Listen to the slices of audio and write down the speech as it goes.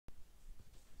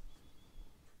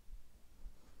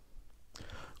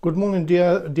Good morning,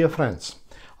 dear friends.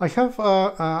 I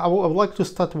would like to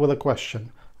start with a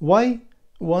question. Why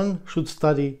one should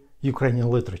study Ukrainian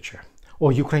literature?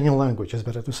 Or Ukrainian language, is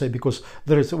better to say, because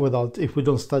if we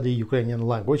don't study Ukrainian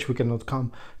language, we cannot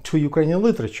come to Ukrainian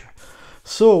literature.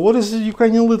 So, what is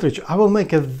Ukrainian literature? I will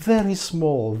make a very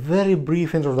small, very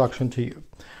brief introduction to you.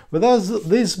 Without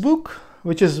this book,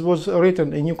 which was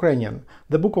written in Ukrainian,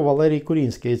 the book of Valery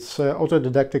Kurinsky, it's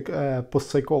autodidactic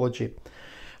post-psychology,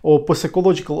 or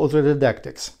post-psychological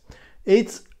autodidactics.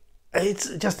 It's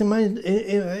just imagine,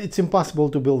 it's impossible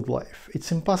to build life.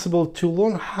 It's impossible to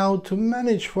learn how to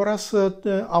manage for us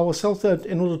ourselves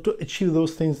in order to achieve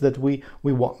those things that we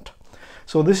want.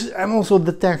 So this is, and also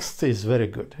the text is very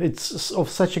good. It's of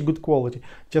such a good quality.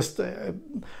 Just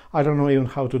I don't know even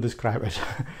how to describe it.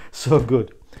 So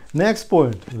good. Next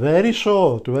point, very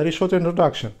short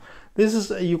introduction. This is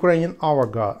a Ukrainian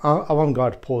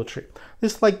avant-garde poetry.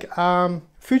 It's like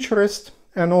futurist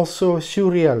and also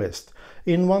surrealist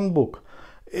in one book.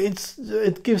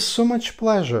 It gives so much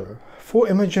pleasure for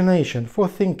imagination, for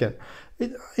thinking.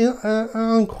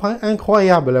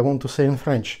 Incroyable, I want to say in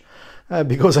French,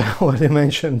 because I already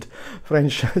mentioned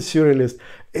French surrealist.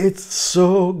 It's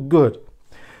so good.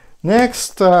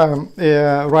 Next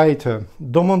writer,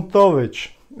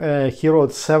 Domontovich. He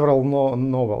wrote several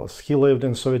novels. He lived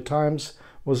in Soviet times,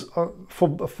 was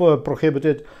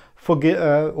prohibited,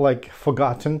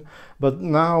 forgotten, but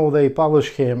now they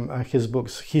publish his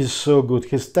books. He's so good.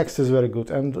 His text is very good,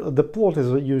 and the plot is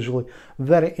usually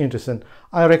very interesting.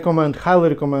 I highly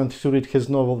recommend to read his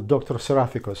novel Dr.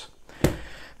 Seraphicus.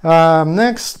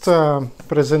 Next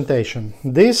presentation.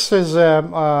 This is a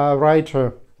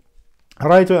writer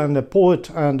and a poet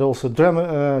and also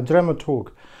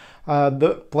dramaturg.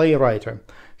 The playwright.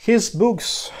 His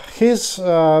books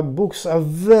are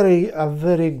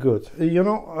very good. You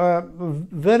know,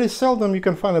 very seldom you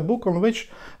can find a book on which,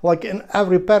 like in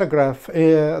every paragraph,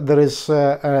 there is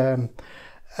a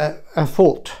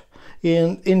thought.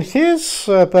 In his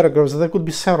paragraphs, there could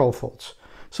be several thoughts.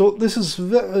 So this is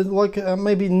like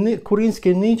maybe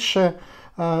Kurinsky, Nietzsche,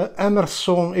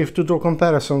 Emerson, if to draw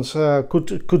comparisons,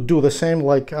 could do the same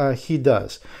like he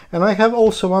does. And I have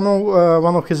also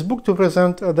one of his books to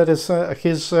present, that is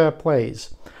his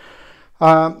plays.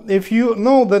 If you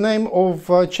know the name of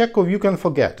Chekhov, you can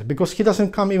forget, because he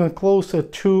doesn't come even closer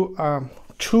to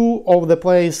two of the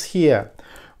plays here.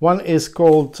 One is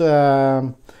called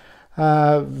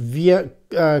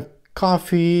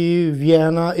Coffee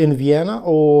Vienna in Vienna,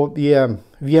 or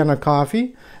Vienna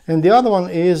Coffee, and the other one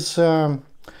is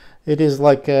it is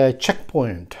like a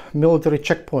checkpoint, military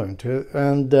checkpoint,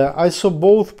 and I saw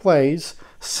both plays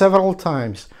several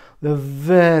times. They're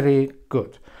very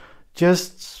good.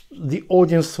 Just the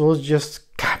audience was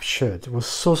just captured, was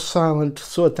so silent,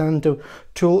 so attentive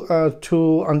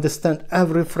to understand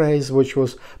every phrase which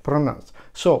was pronounced.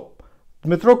 So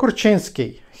Dmytro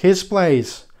Kurchinsky, his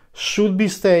plays should be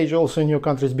staged also in your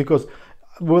countries, because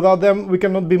without them we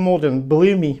cannot be modern,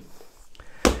 believe me.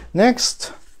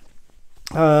 Next,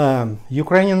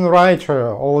 Ukrainian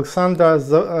writer Oksana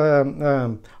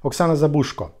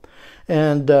Zabushko,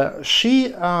 and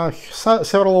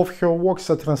several of her works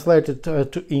are translated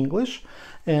to English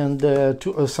and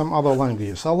to some other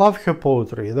languages. I love her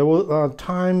poetry. There were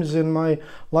times in my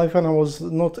life when I was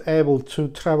not able to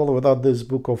travel without this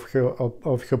book of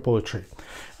her poetry,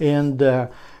 and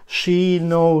she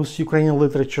knows Ukrainian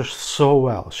literature so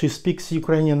well. She speaks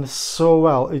Ukrainian so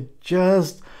well. It's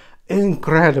just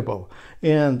incredible.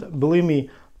 And believe me,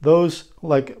 those,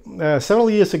 like several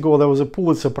years ago, there was a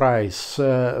Pulitzer Prize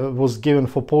was given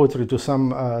for poetry to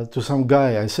some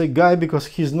guy. I say guy because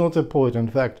he's not a poet. In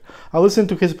fact, I listened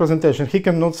to his presentation. He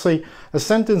cannot say a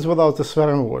sentence without a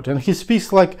swearing word, and he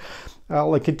speaks like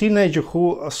a teenager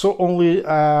who saw only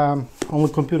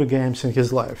computer games in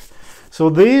his life. So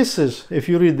this is, if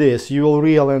you read this, you will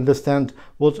really understand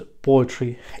what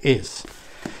poetry is.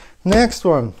 Next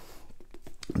one.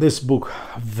 This book,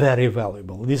 very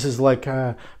valuable. This is like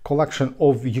a collection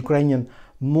of Ukrainian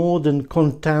modern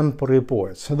contemporary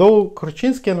poets. Though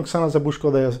Kurchinsky and Oksana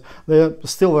Zabushko, they're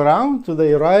still around,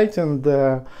 they write and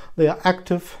they are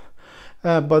active,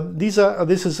 but this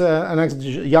is a next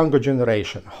younger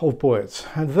generation of poets.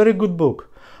 And very good book.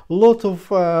 Lot of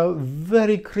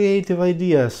very creative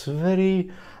ideas,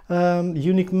 very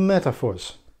unique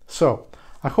metaphors. So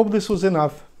I hope this was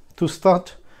enough to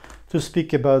start to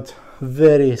speak about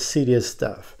very serious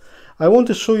stuff. I want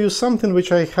to show you something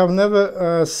which I have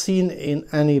never seen in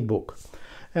any book,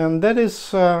 and that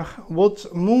is what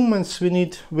movements we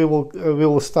need. We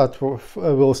will stop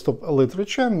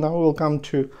literature, and now we'll come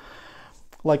to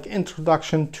like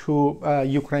introduction to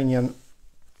Ukrainian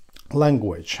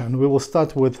language, and we will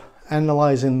start with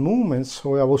analyzing movements.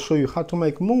 So I will show you how to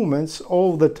make movements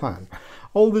all the time,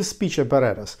 all the speech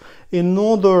apparatus, in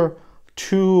order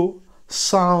to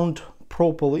sound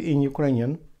properly in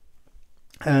Ukrainian,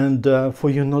 and for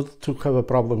you not to have a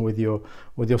problem with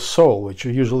your soul, which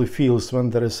you usually feels when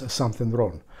there is something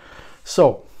wrong.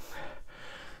 So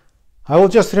I will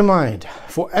just remind,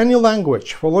 for any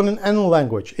language, for learning any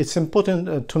language, it's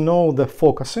important to know the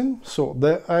focusing. So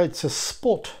it's a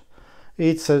spot.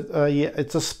 It's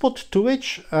a spot to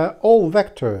which all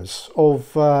vectors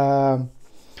of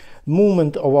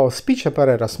movement of our speech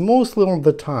apparatus, mostly on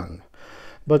the tongue,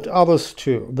 but others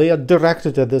too, they are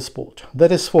directed at this spot.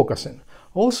 That is focusing.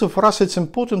 Also, for us, it's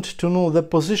important to know the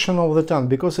position of the tongue,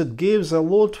 because it gives a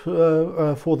lot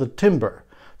for the timbre,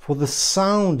 for the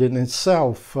sound in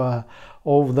itself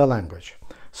of the language.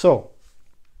 So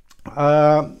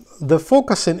the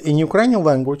focusing in Ukrainian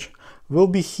language will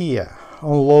be here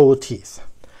on lower teeth,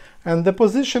 and the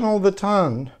position of the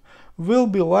tongue will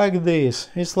be like this.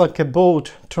 It's like a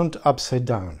boat turned upside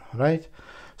down, right?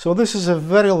 So this is a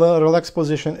very relaxed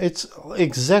position. It's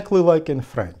exactly like in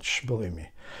French, believe me,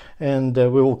 and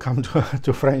we will come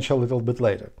to French a little bit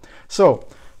later. So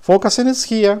focusing is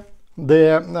here.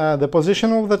 The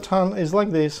position of the tongue is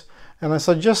like this, and I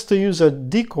suggest to use a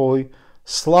decoy,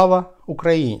 Slava,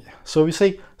 Ukraini. So we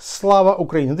say Slava,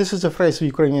 Ukraini. This is a phrase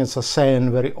Ukrainians are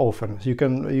saying very often.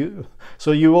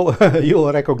 So you will you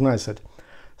will recognize it.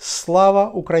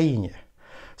 Slava, Ukraini.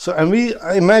 So, and we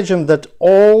imagine that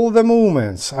all the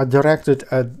movements are directed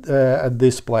at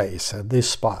this place, at this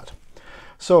spot.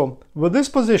 So with this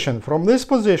position, from this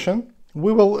position,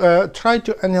 we will try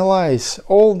to analyze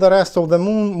all the rest of the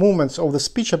movements of the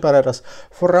speech apparatus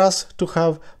for us to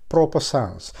have proper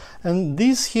sounds. And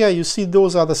these here, you see,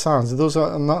 those are the sounds. Those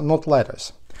are not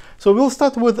letters. So we'll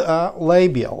start with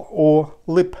labial or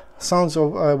lip sounds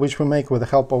of, which we make with the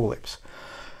help of lips.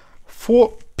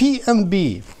 For P and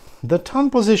B, the tongue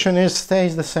position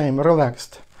stays the same,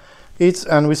 relaxed.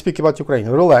 And we speak about Ukraine,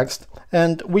 relaxed.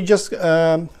 And we just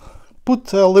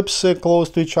put lips close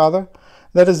to each other.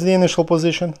 That is the initial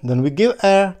position. Then we give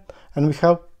air, and we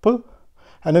have P.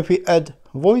 And if we add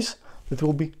voice, it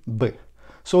will be B.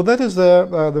 So that is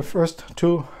the first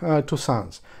two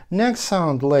sounds. Next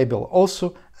sound, labial,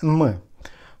 also M.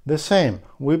 The same.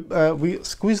 We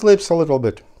squeeze lips a little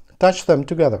bit, touch them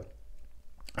together,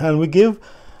 and we give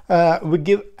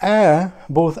air,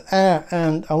 both air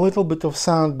and a little bit of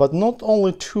sound, but not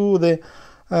only to the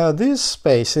this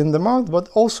space in the mouth, but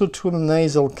also to the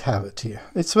nasal cavity.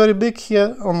 It's very big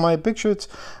here on my picture.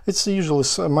 It's usually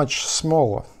much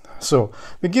smaller. So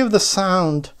we give the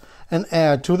sound and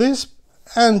air to this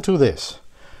and to this,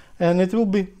 and it will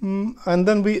be and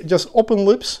then we just open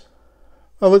lips,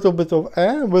 a little bit of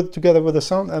air together with the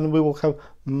sound, and we will have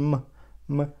m.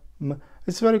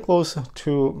 It's very close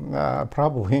to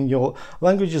probably in your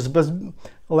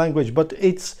language, but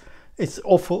it's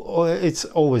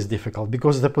always difficult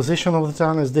because the position of the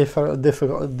tongue is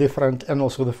different, and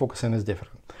also the focusing is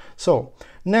different. So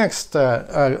next,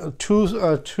 two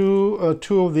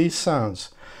of these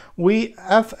sounds, we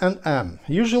F and M.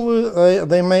 Usually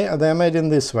they are made in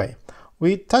this way.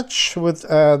 We touch with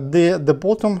the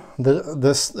bottom.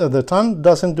 The tongue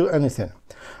doesn't do anything.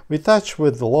 We touch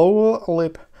with the lower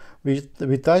lip.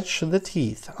 We touch the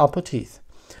teeth, upper teeth,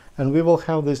 and we will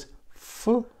have this F.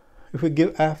 If we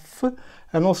give F,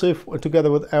 and also if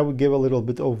together with F we give a little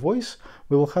bit of voice,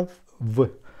 we will have V.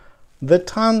 The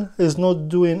tongue is not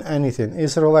doing anything,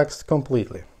 it's relaxed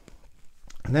completely.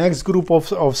 Next group of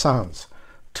sounds,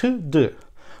 T, D.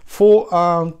 For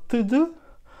T, D,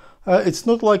 it's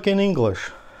not like in English.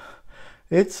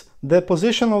 It's the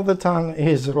position of the tongue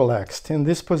is relaxed in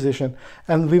this position,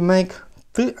 and we make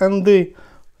T and D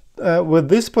with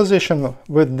this position,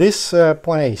 with this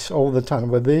place of the tongue,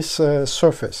 with this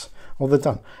surface of the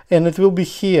tongue, and it will be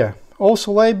here.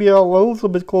 Also labial a little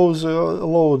bit close,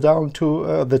 low down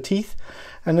to the teeth,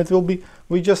 and it will be,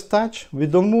 we just touch, we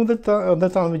don't move the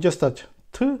tongue, we just touch.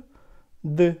 T,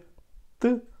 D,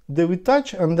 T, D, we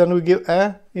touch, and then we give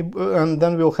A, and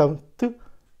then we'll have T,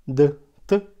 D,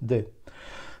 T, D.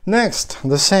 Next,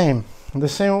 the same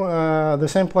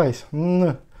place.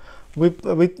 N. We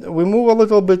move a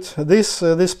little bit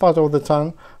this part of the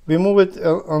tongue. We move it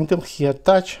until here,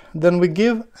 touch. Then we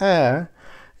give air,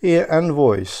 ear and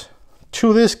voice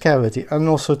to this cavity, and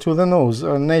also to the nose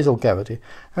or nasal cavity,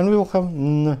 and we will have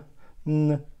n,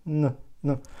 n, n,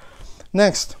 n.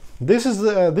 Next, this is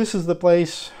the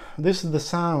place. This is the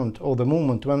sound or the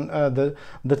movement when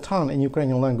the tongue in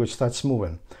Ukrainian language starts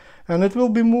moving, and it will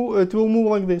move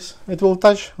like this. It will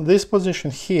touch this position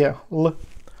here, l,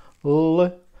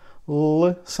 l,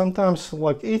 L. Sometimes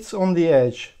like it's on the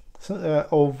edge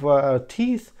of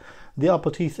teeth, the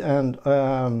upper teeth, and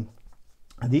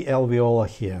the alveolar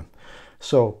here.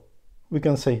 So we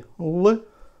can say L.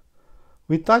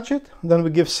 We touch it, then we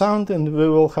give sound, and we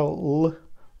will have L,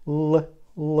 L,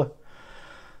 L.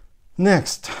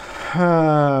 Next,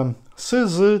 S,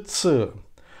 Z, C.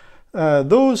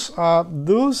 These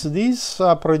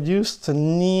are produced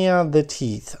near the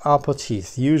teeth, upper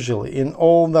teeth, usually in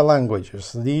all the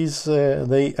languages. These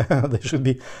they should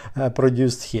be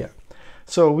produced here.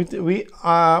 So with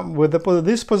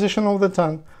this position of the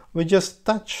tongue, we just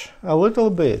touch a little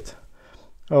bit.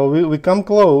 We come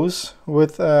close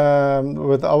with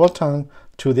our tongue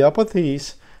to the upper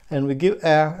teeth, and we give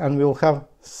air, and we'll have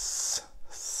s,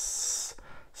 s,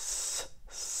 s,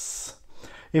 s.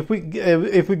 If we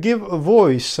give a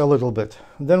voice a little bit,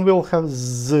 then we'll have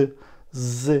z,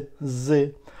 z,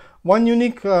 z. One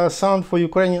unique sound for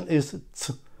Ukrainian is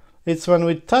ts. It's when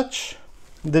we touch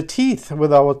the teeth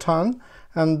with our tongue,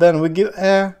 and then we give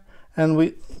air, and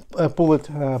we pull it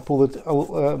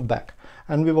back,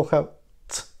 and we will have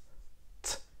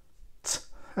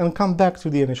and come back to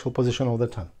the initial position of the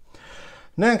tongue.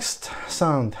 Next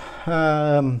sound,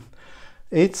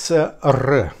 it's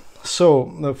R.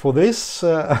 So for this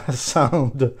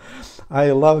sound,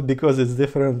 I love because it's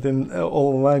different in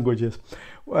all languages,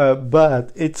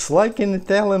 but it's like in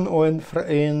Italian or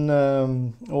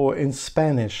in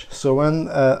Spanish. So when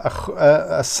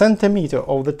a centimeter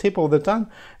of the tip of the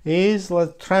tongue is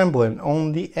like trembling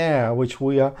on the air, which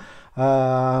we are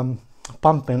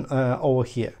pumping over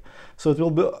here. So it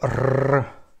will be R,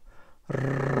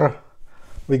 R.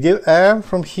 We give air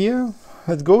from here,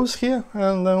 it goes here,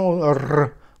 and then we'll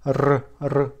R, R,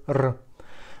 R, R.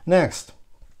 Next,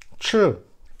 Ch.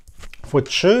 For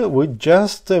Ch, we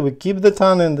keep the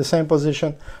tongue in the same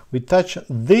position. We touch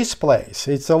this place.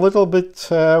 It's a little bit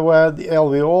where the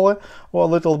alveolar, or a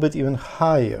little bit even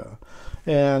higher.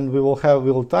 And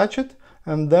we'll touch it,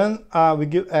 and then we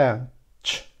give air.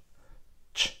 Ch.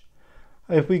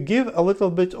 If we give a little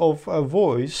bit of a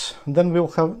voice, then we'll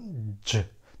have j,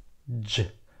 j,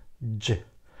 j.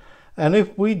 And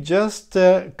if we just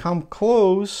come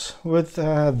close with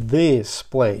this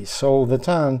place, so the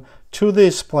tongue to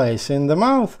this place in the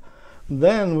mouth,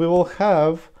 then we will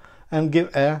have, and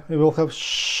give air, we will have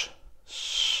sh,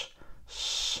 sh,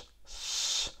 sh,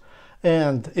 sh.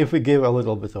 And if we give a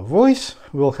little bit of voice,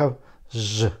 we will have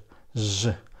z,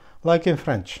 z, like in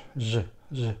French, z,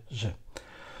 z, z.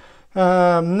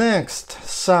 Next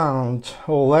sound,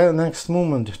 or next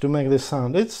movement to make this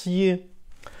sound, it's Y.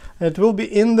 It will be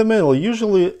in the middle.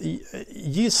 Usually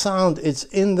Y sound, it's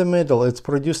in the middle. It's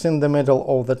produced in the middle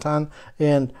of the tongue,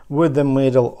 and with the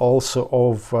middle also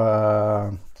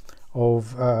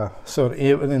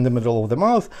in the middle of the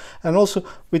mouth, and also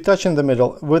we touch in the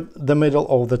middle with the middle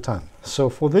of the tongue. So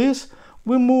for this,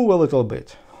 we move a little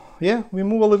bit. Yeah, we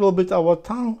move a little bit our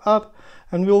tongue up,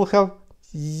 and we will have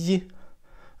Y.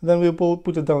 Then we will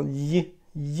put it down, Y,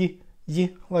 Y,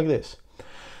 Y, like this.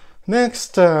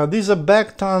 Next, these are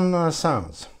back tongue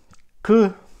sounds.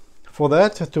 K. For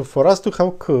us to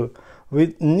have K,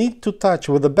 we need to touch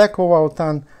with the back of our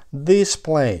tongue this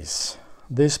place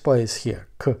here,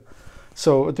 K.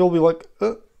 So it will be like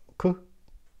K.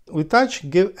 We touch,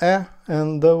 give A,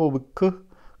 and there will be K,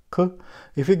 K.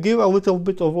 If we give a little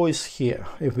bit of voice here,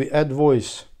 if we add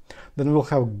voice, then we'll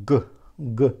have G,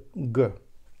 G, G.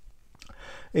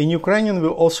 In Ukrainian, we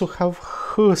also have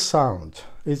H sound.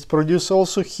 It's produced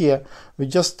also here. We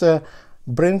just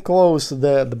bring close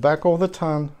the back of the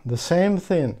tongue, the same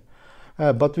thing,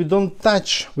 but we don't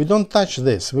touch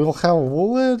this. We will have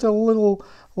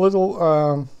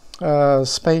little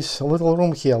space, a little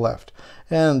room here left.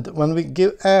 And when we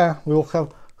give air, we will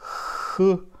have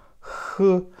H,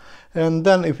 H. And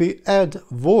then if we add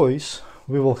voice,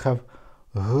 we will have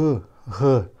H,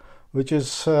 H, which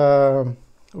is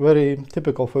very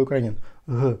typical for Ukrainian.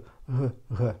 H, H,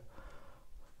 H.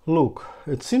 Look,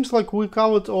 it seems like we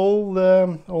covered all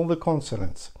the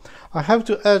consonants. I have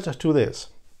to add to this.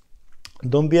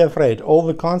 Don't be afraid. All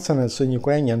the consonants in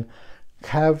Ukrainian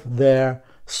have their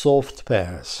soft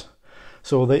pairs.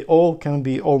 So they all can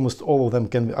be, almost all of them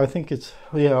can be, I think it's,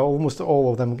 yeah, almost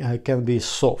all of them can be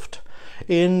soft.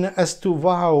 As to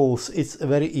vowels, it's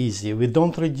very easy. We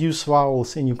don't reduce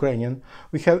vowels in Ukrainian.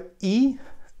 We have I,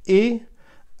 E,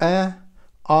 A,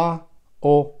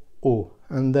 O, U,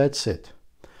 and that's it.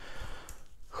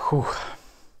 Whew.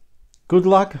 Good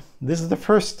luck. This is the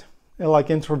first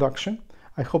introduction.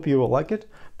 I hope you will like it.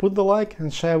 Put the like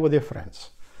and share with your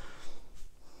friends.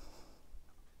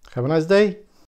 Have a nice day.